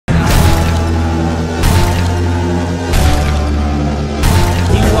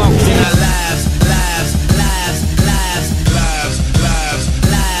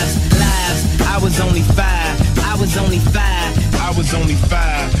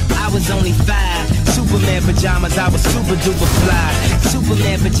was only 5. Superman pajamas, I was super duper fly.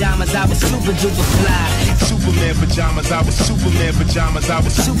 Superman pajamas, I was super duper fly. Superman pajamas, I was Superman pajamas, I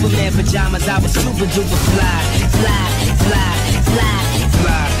was Superman pajamas, I was super duper fly. Fly, fly, fly,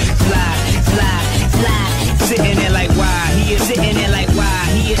 fly, fly, fly, fly. Sitting there like why he is sitting there like why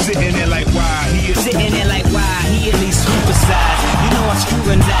he is sitting there like why he is sitting there like why he at least supersized. You know I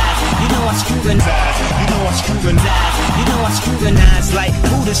scrutinize, you know I scrutinize, you know I scrutinize, you know I scrutinize like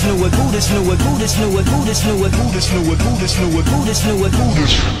who this knew it, who this knew it, who this knew it, who this knew it, who this knew it, who this knew it, who this knew it, who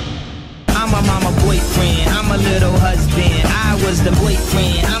this. I'm a mama boyfriend, I'm a little husband. I was the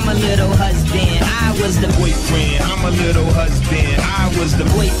boyfriend, I'm a little husband. I was the boyfriend, I'm a little husband. I was the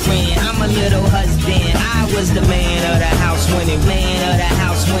boyfriend, I'm a little husband. I was the man of the house when it man of the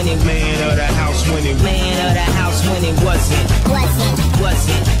house when it man of the house when it man of the house when it wasn't.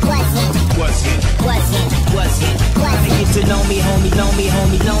 Get to know me, homie, know me,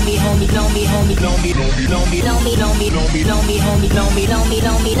 homie, know me, homie, know me, homie, know me, know me, know me, know me, know me, know me, know me, homie, know me, know me,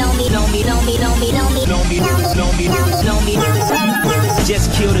 know me, know me, know me, know me, know me, know me, know me, know me, know me.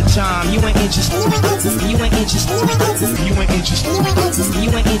 Just kill the charm. You ain't interested. You ain't interested. You ain't interested. You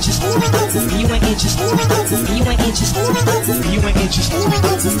ain't interested. You ain't interested. You ain't interested. You ain't interested.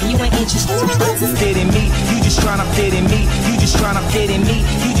 You ain't interested. Fit in me. You just tryna fit in me. You just tryna fit in me.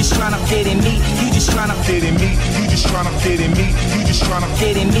 You just tryna fit in me. You just tryna fit in me. You just tryna fit in me. You just tryna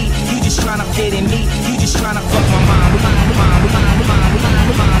fit in me. You just tryna fit in me. You just tryna fuck my mind.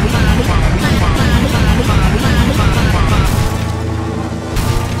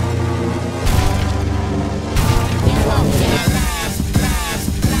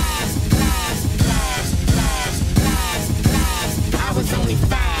 I was only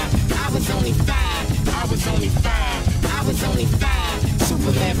 5.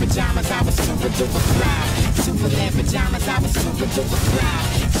 Superman pajamas, I was super duper fly. Superman pajamas, I was super duper fly.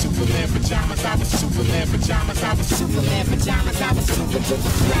 Superman pajamas, I was Superman pajamas, I was Superman pajamas, I was super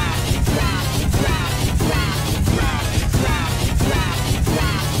duper fly. Fly, fly, fly, fly, fly, fly,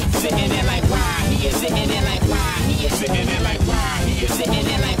 fly. Sitting there like why he is sitting there like why he is sitting there like why he is sitting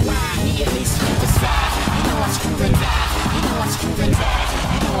there like why he at least supersized. You know I'm scrutinize, you know I'm scrutinize,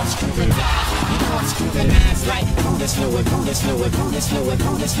 you know I'm scrutinize, you know I'm scrutinize like who this knew it, who this knew it, who this knew it,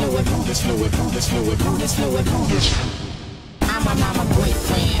 who this knew it, who this knew it, who this knew it, who this knew it, who this. I'm a mama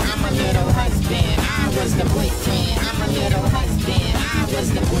boyfriend, I'm a little husband. I was the boyfriend, I'm a little husband. I was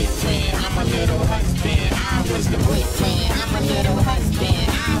the boyfriend, I'm a little husband. I was the boyfriend, I'm a little husband.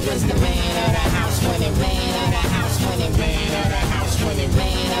 I was the man of the house when it ran of the house when it ran of the house when it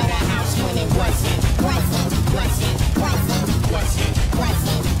ran of the house when it wasn't.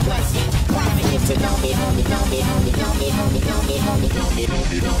 Get to know me, homie, know me, homie, know me, homie, know me, homie, know me, know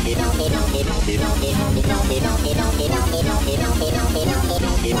me, know me, know me, know me, know me, know me, homie, know me, know me, know me, know me, know me, know me, know me, know me,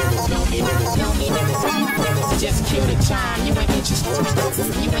 know me, know me, know me, know me. Just kill the time. You ain't interested.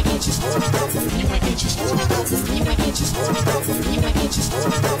 You ain't interested. You ain't interested. You ain't interested. You ain't interested. You ain't interested.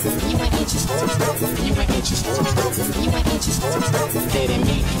 You ain't interested. You ain't interested. Fit in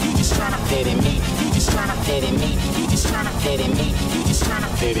me. You just tryna fit in me. You just tryna fit in me. You just tryna fit in me. You just tryna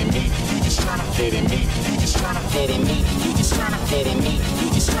fit in me. You just tryna fit in me. You just tryna fit in me. You just tryna fit in me. You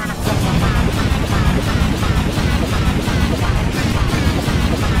just tryna fuck my mind.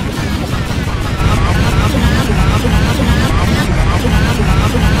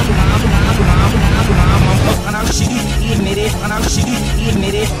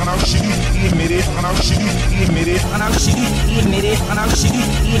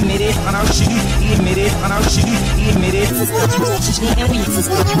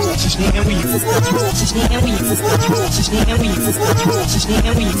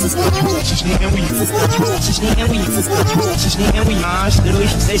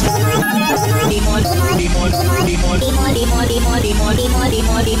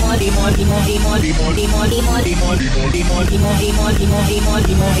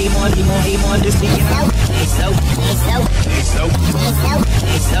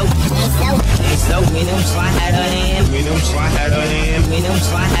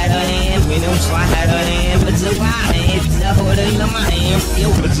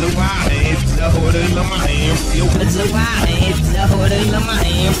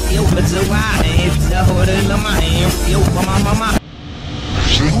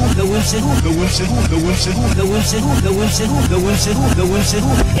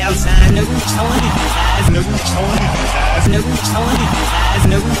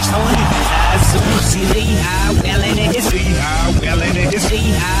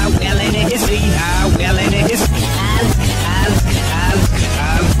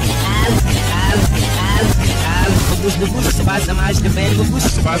 Você faz a mais de bem,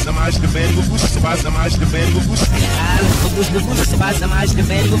 você faz a mais de bem, você faz a mais de bem, você faz a mais de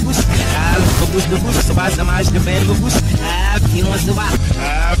bem, você faz a mais de bem, he wants to rock,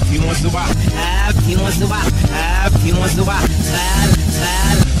 he wants to rock, he wants to rock, he wants to rock,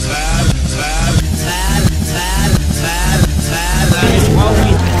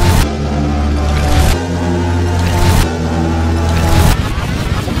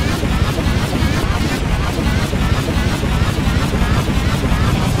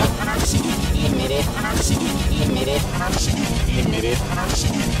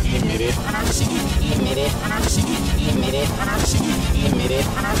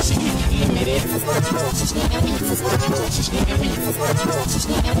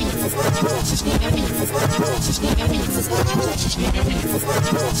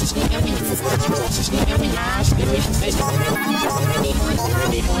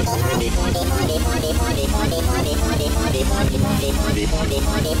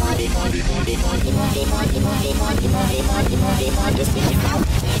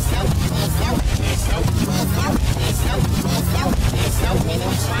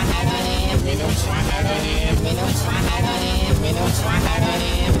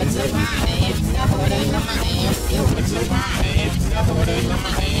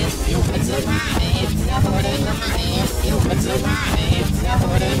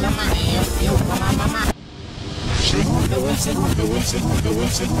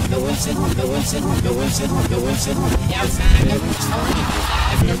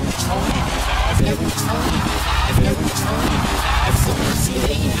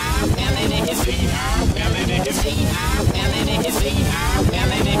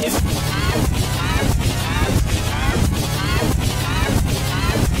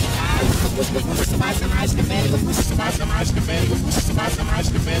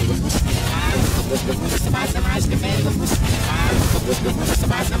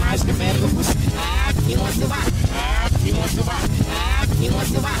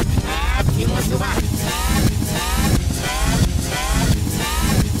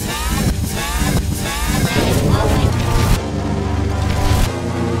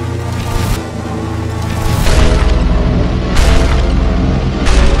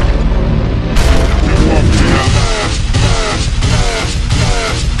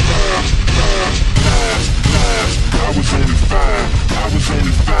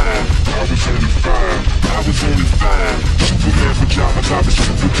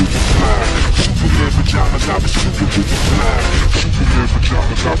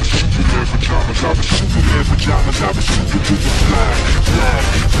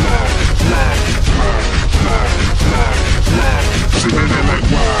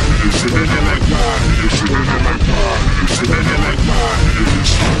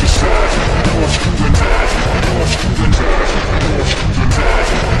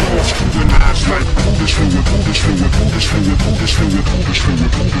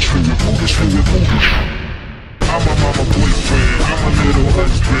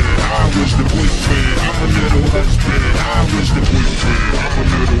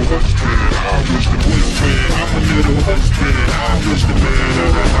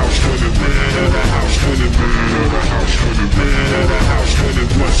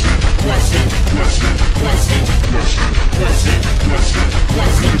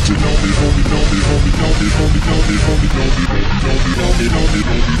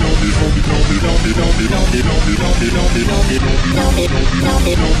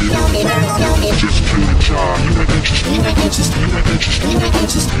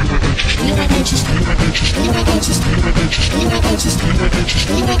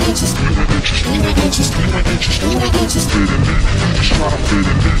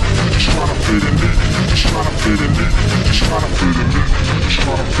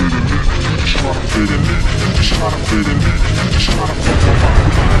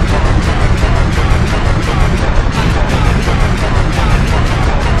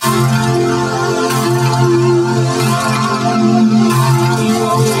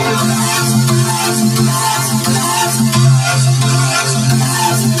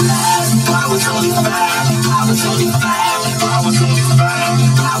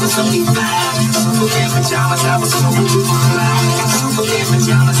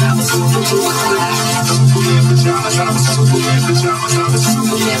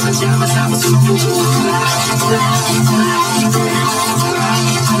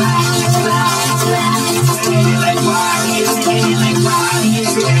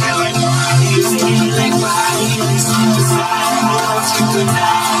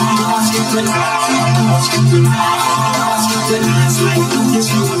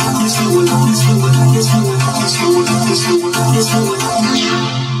 let's roll it. It's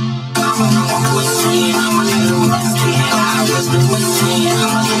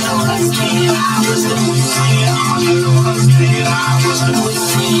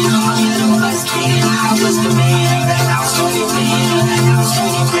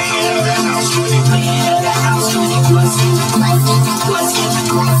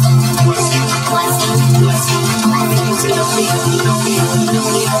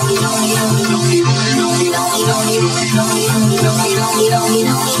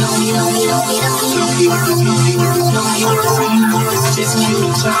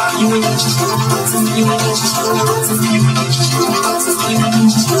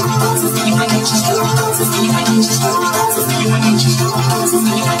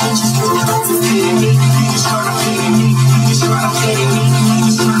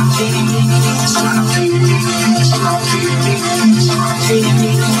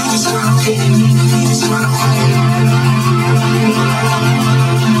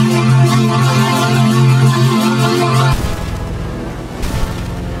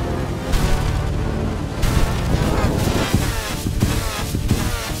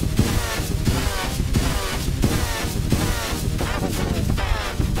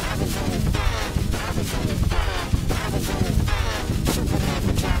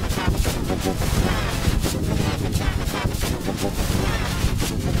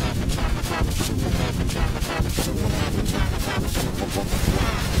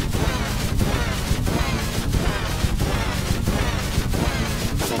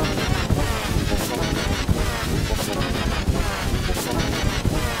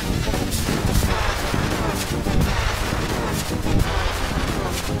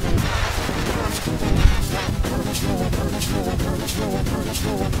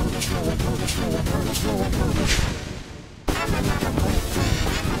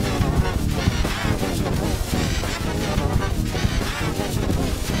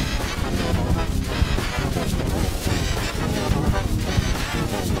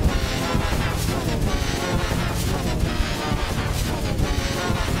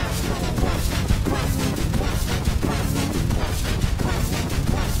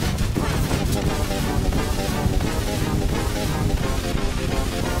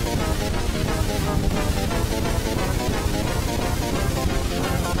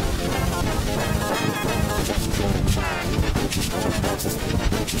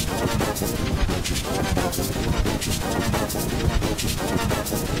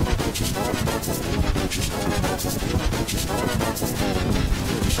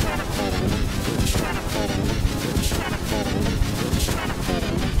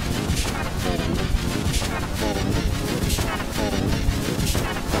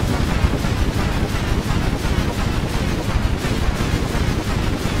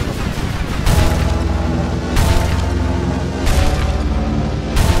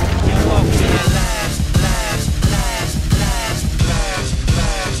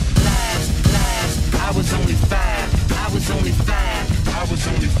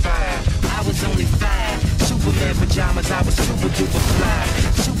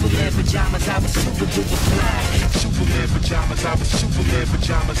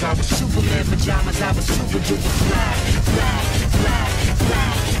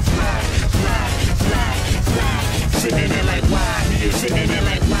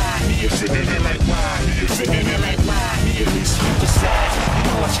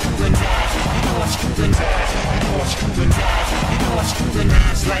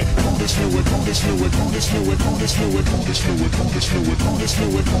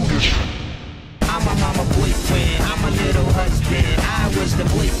I'm a mama boyfriend, I'm a little husband. I was the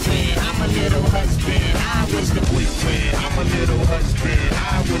boyfriend, I'm a little husband. I was the boyfriend, I'm a little husband.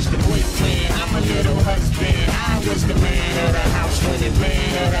 I was the boyfriend, I'm a little husband. I was the man of the house when it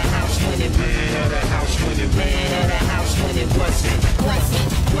ran, of the house when it ran, of the house when it ran, of the house when it wasn't.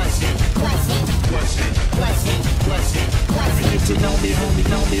 Get to know me, homie,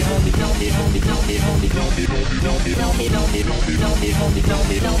 know me, homie, know me, homie, know me, homie, know me, homie, know me, know me, know me, know me, know me, homie, know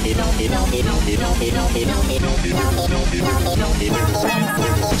me, know me, know me, know me, know me, know me, know me, know me, know me, know me, know me.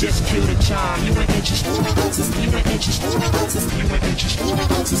 Just kill the charm. You ain't interested. You ain't interested. You ain't interested. You ain't interested.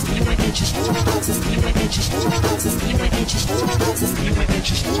 You ain't interested. You ain't interested. You ain't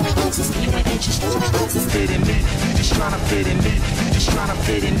interested. You ain't interested. Fit in me. You just tryna fit in me. You just tryna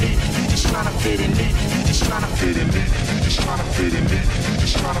fit in me. You just tryna fit in me. You just tryna fit in me. You just tryna fit in me. You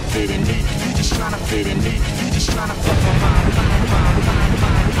just tryna fit in me. You just tryna fit in me. You just tryna fuck my mind.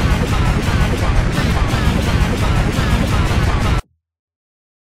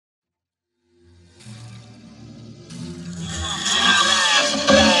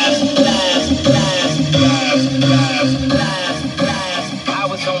 Live.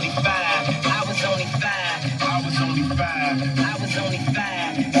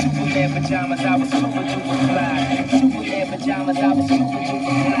 pajamas, I was super duper fly. Superman pajamas, I was super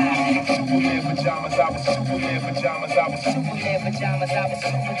duper fly. Superman pajamas, I was Superman pajamas, I was Superman pajamas, I was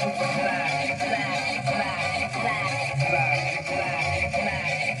super duper fly.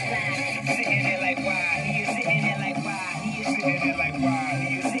 Sitting there like why? He is sitting there like why? He is sitting there like why?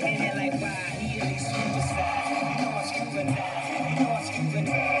 He is sitting there like why? He is a suicide. You know I'm scrutinized. You know I'm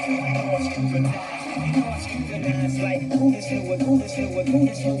scrutinized. You know I'm scrutinized. You know I'm scrutinized. Like who this fluid? Who this fluid? Who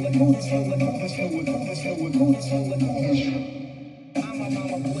this fluid? Who this fluid? Who this fluid? Who this fluid? Who this fluid? Who this fluid? I'm a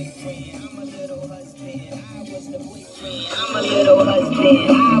mama boyfriend. I'm a little husband. I was the boyfriend. I'm a little husband.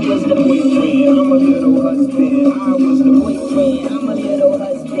 I was the boyfriend. I'm a little husband. I was the boyfriend. I'm a little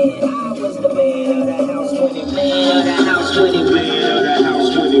husband. I was the man of the house when it man of the house when it man of the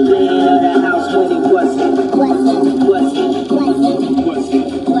house when it man of the house when it wasn't.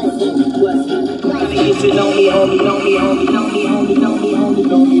 Used to know me, homie, know me, homie, know me, homie, know me, homie,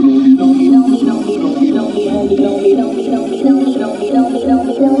 know me, know me, know me, know me, know me, know me, homie, know me, know me, know me, know me, know me, know me, know me, know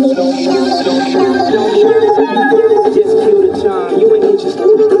me, know me. Just kill the charm. You ain't interested.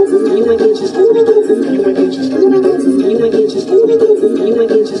 You ain't interested. You ain't interested. You ain't interested. You ain't interested. You ain't interested. You ain't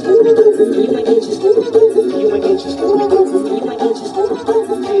interested. You ain't interested. Kidding me? You just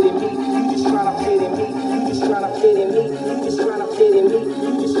tryna fit in me. You just tryna fit in me. You just tryna fit in me. You just tryna fit in me.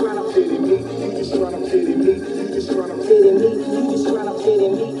 You just tryna fit in me. You just tryna fit in me. You just tryna fit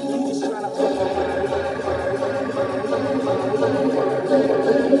in me. You just tryna fit in me.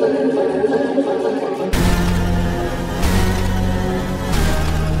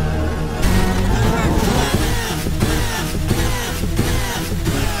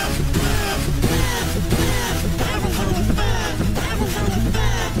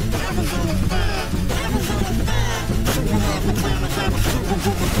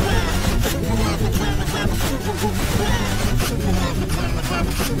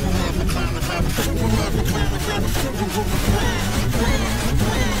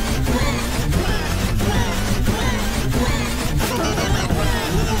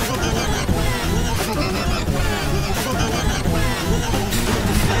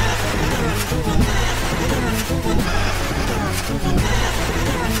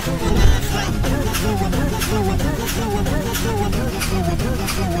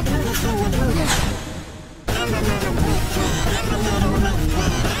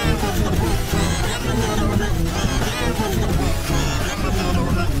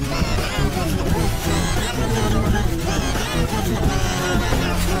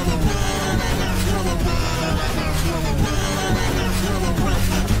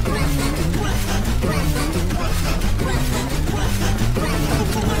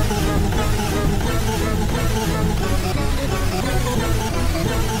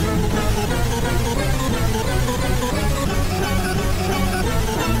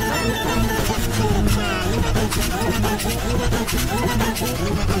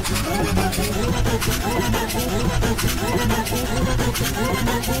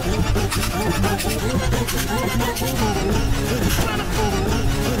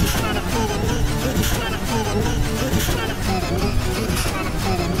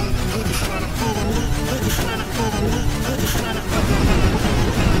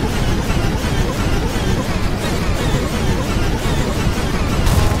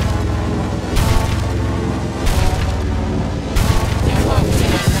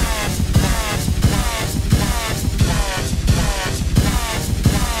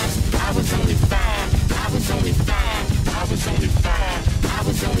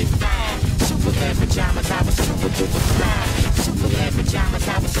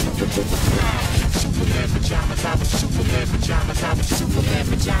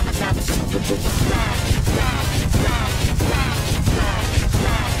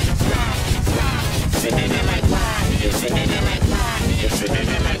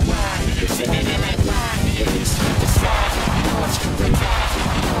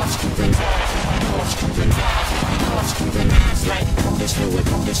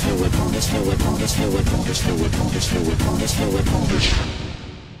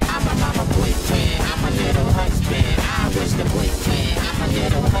 I'm a mama boyfriend, I'm a little husband, I was the boyfriend, I'm a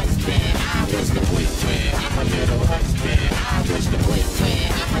little husband, I was the boyfriend, I'm a little husband, I was the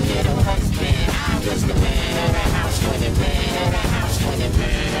boyfriend, I'm a little husband, I was the man of the house when it ran, of the house when it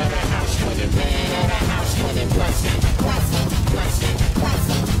ran, of the house when it ran, of the house when it wasn't.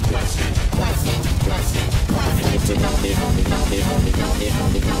 And if you know me, homie, know me, homie, know me,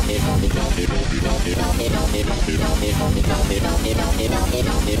 homie, know me, homie, know me, homie, know me, know me, know me, know me, know me, homie, know me, know me, know me, know me,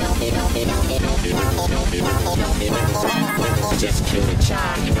 know me, know me, know me, know me, know me, know me, know me, just kill the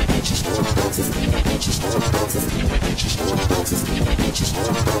child. You ain't interested. You ain't interested. You ain't interested. You ain't interested.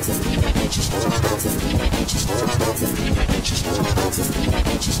 You ain't interested.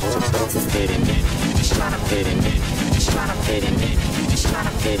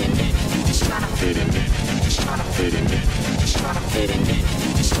 fit in, just trying to fit in, just trying to fit in, just trying to fit in,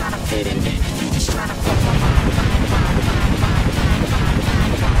 just trying to fit in, just trying to fuck my mind.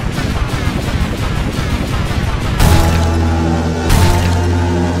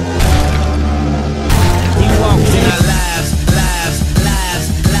 He walked in our lives.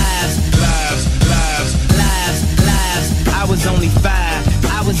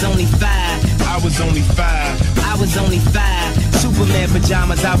 I was only five. Superman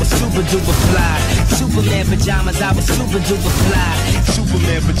pajamas, I was super duper fly. Superman pajamas, I was super duper fly.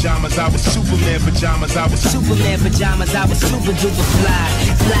 Superman pajamas, I was Superman pajamas, I was Superman pajamas, I was super duper fly.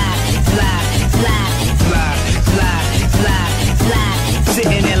 Fly.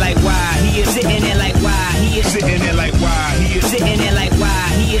 Sitting there like why he is sitting there like why he is sitting there like why he is sitting there like why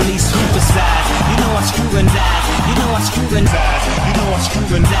he at least supersized. You know I scrutinize. You know I scrutinize. You know I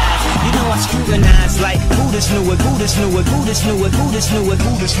scrutinize. You know I scrutinize like who this knew it, who this knew it, who this knew it, who this knew it,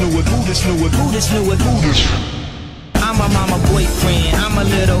 who this knew it, who this knew it, who this knew it, who this. I'm a mama boyfriend, I'm a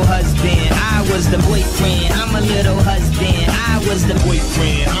little husband. I was the boyfriend, I'm a little husband. I was the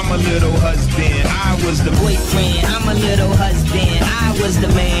boyfriend, I'm a little husband. I was the boyfriend, I'm a little husband. I was the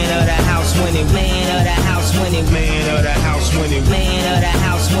man of the house when it man of the house when it man of the house when it man of the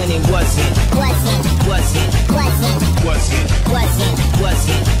house when it wasn't.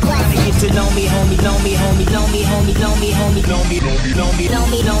 Get to know me, homie, know me, homie, know me, homie, know me, homie, know me, know me, know me, know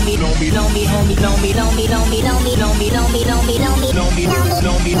me, know me, know me, know me, homie, know me, know me, know me, know me, know me, know me, know me, know me,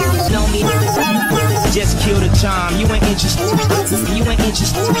 know me, know me, know me. Just kill the time. You ain't interested. You ain't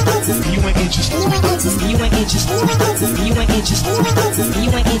interested. You ain't interested. You ain't interested. You ain't interested. You ain't interested.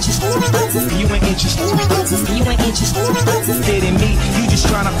 You ain't interested. You ain't interested. Fit in me. You just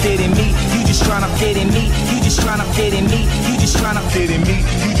tryna fit in me. You just tryna fit in me. You just tryna fit in me. You just tryna fit in me.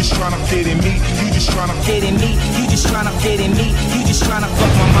 You just tryna fit in me. You just tryna fit in me. You just tryna fit in me. You just tryna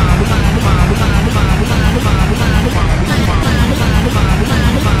fuck my mind.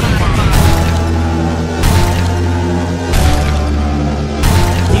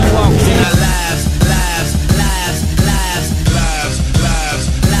 He walked in our lives.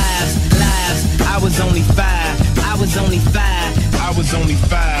 I was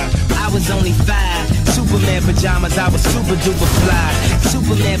only five. Superman pajamas, I was super duper fly.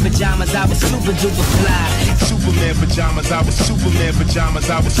 Superman pajamas, I was super duper fly. Superman pajamas, I was Superman pajamas,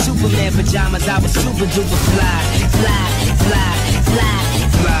 I was Superman pajamas, I was super duper fly.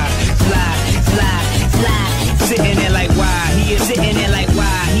 Sitting there like why he is sitting there like why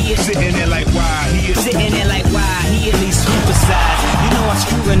he is sitting there like why he is sitting there like why he at least supersized. You know I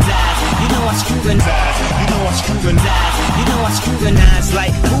scrutinize. You know I scrutinize. You know I scrutinize. You know I scrutinize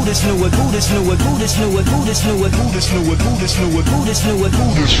like who this knew it, who this knew it, who this knew it, who this knew it, who this knew it, who this knew it, who this knew it,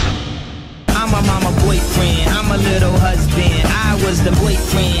 who this. I'm a mama boyfriend, I'm a little husband. I was the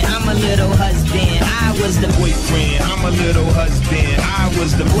boyfriend, I'm a little husband. I was the boyfriend, I'm a little husband. I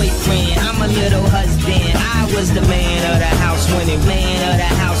was the boyfriend, I'm a little husband. I was the man of the house when it man of the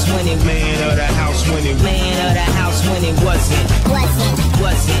house when it man of the house when it man of the house when it wasn't.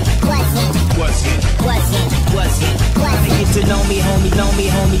 Get to know me, homie, know me,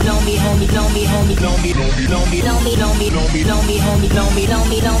 homie, know me, homie, know me, homie, know me, know me, know me, know me, know me, know me, know me, homie, know me, know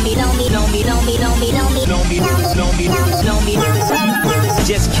me, know me, know me, know me, know me, know me, know me, know me, know me, know me.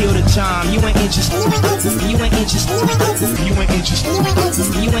 Just kill the time. You ain't interested. You ain't interested. You ain't interested. You ain't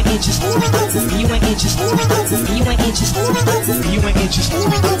interested. You ain't interested. You ain't interested. You ain't interested.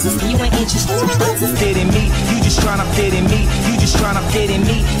 You ain't interested. Fit in me. You just tryna fit in me. You just tryna fit in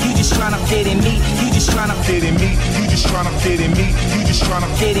me. You just tryna fit in me. You just tryna fit in me. You just tryna fit in me. You just tryna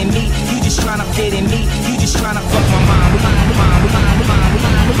fit in me. You just tryna fit in me. You just tryna fuck my mind.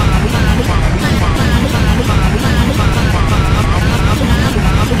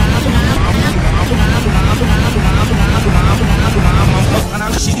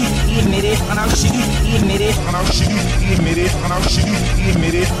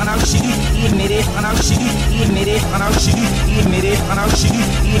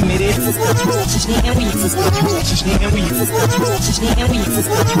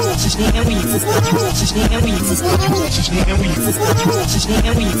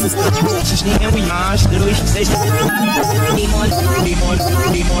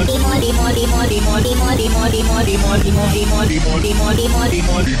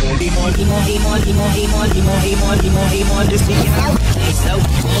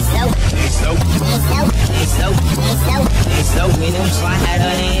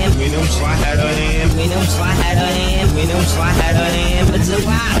 It's a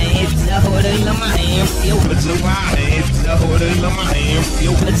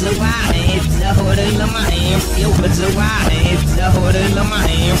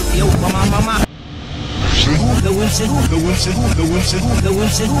Yo, mama. The windshield,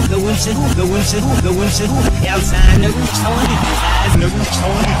 outside the roof Tony, eyes the roof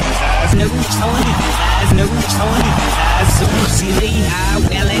Tony, eyes the roof Tony, eyes the roof Tony, eyes so see how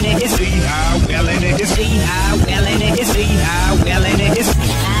well in it is, see how well in it is, see how well in it is, see how well in it is,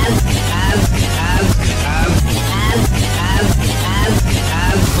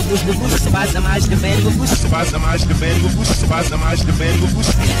 Sabaz mais de bem do busto, sabaz mais de bem do busto, sabaz mais de bem do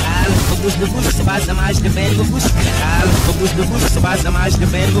busto. Focus do busto, sabaz mais de bem do busto. Focus do busto, sabaz mais de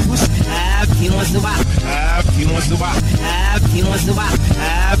bem do busto. Aqui um azubá, aqui um azubá, aqui um azubá,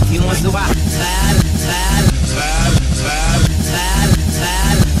 aqui um azubá.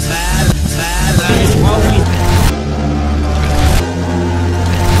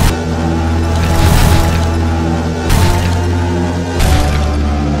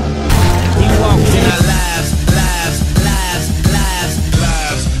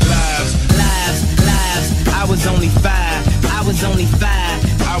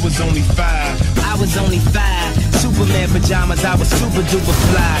 Superman pajamas, I was super duper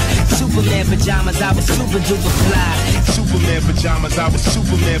fly. Superman pajamas, I was super duper fly. Superman pajamas, I was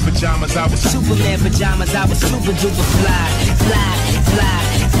Superman pajamas, I was Superman pajamas, I was super duper fly. Fly.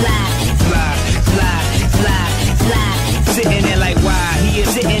 Sitting there like why he is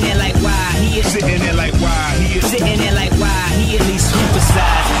sitting there like why he is sitting there like why he is sitting there like why he at least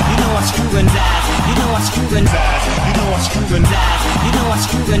supersized. You know I scrutinize. You know I scrutinize. You know I scrutinize. You know I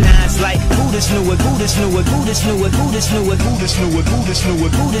scrutinize like who this knew it, who this knew it, who this knew it, who this knew it, who this knew it, who this knew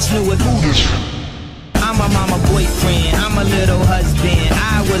it, who this knew it, who this. I'm a mama boyfriend, I'm a little husband.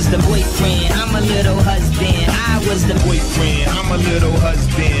 I was the boyfriend, I'm a little husband. I was the boyfriend, I'm a little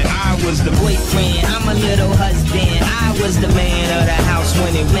husband. I was the boyfriend, I'm a little husband. I was the man of the house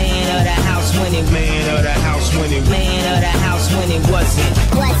when it, man of the house when it, man of the house when it, man of the house when it wasn't.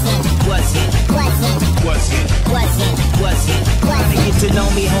 Trying to get to know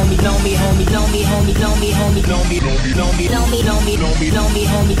me, homie, know me, homie, know me, homie, know me, homie, know me, know me, know me, know me, know me, know me, know me,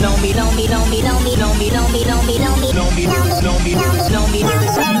 homie, know me, know me, know me, know me, know me, know me, know me, know me, know me, know me, know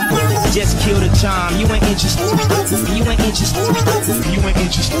me. Just kill the charm. You ain't interested. You ain't interested. You ain't interested. You ain't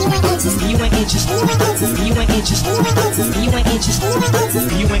interested. You ain't interested. You ain't interested.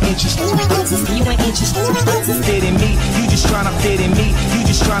 You ain't interested. You ain't interested. Fit in me. You just tryna fit in me. You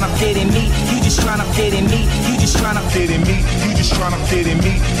just tryna fit in me. You just tryna fit in me. You just tryna fit in me. You just tryna fit in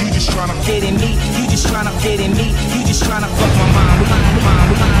me. You just tryna fit in me. You just tryna fit in me. You just tryna fuck my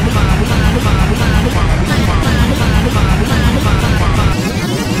mom.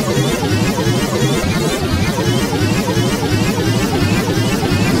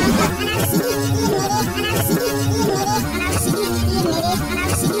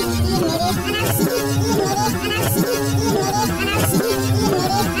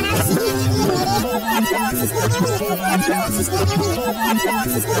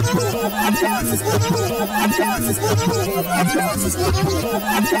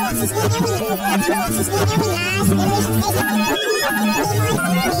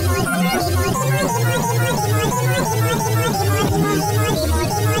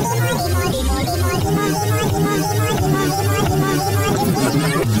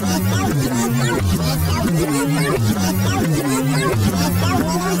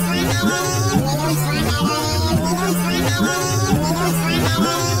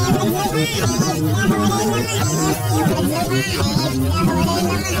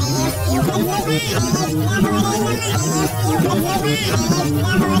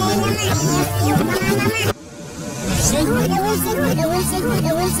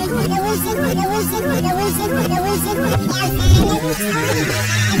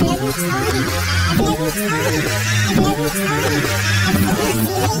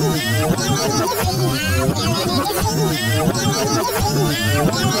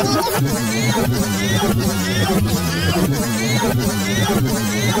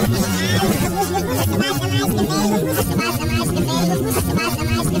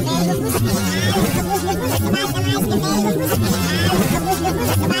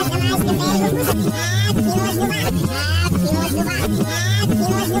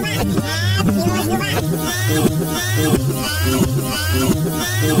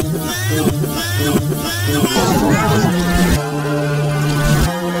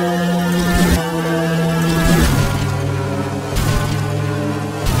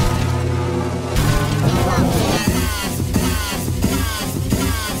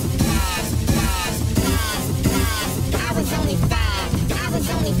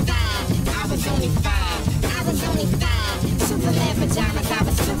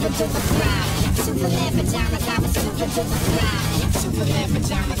 Superman pajamas, I was super duper fly. Superman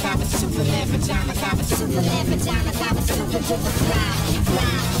pajamas, I was Superman pajamas, I was Superman pajamas, I was super duper fly,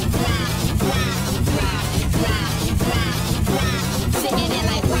 fly, fly, fly, fly, fly, fly, fly. Sitting there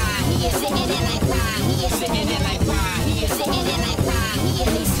like why? He is sitting there like why? He is sitting there like why? He is sitting there like why? He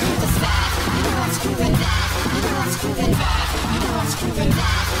is these superstars. You know I'm screwing that. You know I'm screwing that. You know I'm screwing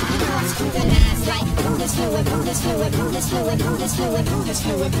that. You know I'm screwing ass like Buddhist fluid, Buddhist fluid, Buddhist fluid, Buddhist fluid, Buddhist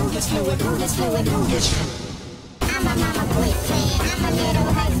fluid, Buddhist fluid, Buddhist fluid, Buddhist fluid. I'm a mama boyfriend, I'm a little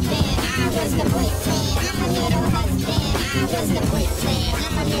husband, I was the boyfriend, I'm a little husband, I was the boyfriend,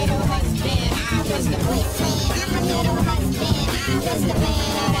 I'm a little husband, I was the boyfriend, I'm a little husband, I was the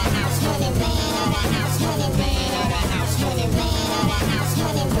man of the house when it ran of the house when it ran of the house when it ran of the house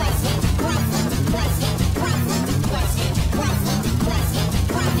when it wasn't.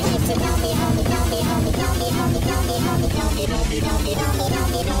 You get to know me, homie, know me, homie, know me, homie, know me, homie, know me, know me, know me, know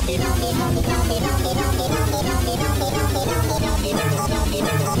me, know me, know me, know me, know me, know me, know me, know me, know me, know me,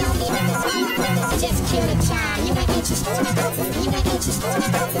 know me, just kill the time. You ain't interested. You ain't interested.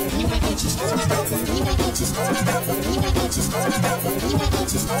 You ain't interested. You ain't interested. You ain't interested. You ain't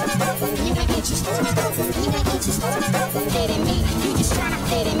interested. You ain't interested. You ain't interested. Fit in me. You just tryna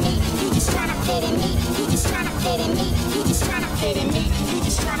fit in me. You just tryna fit in me. You just tryna fit in me. You just tryna fit in me. You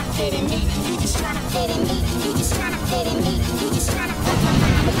just tryna fit in me. You just tryna fit in me. You just tryna fit in me. You just tryna fit in me.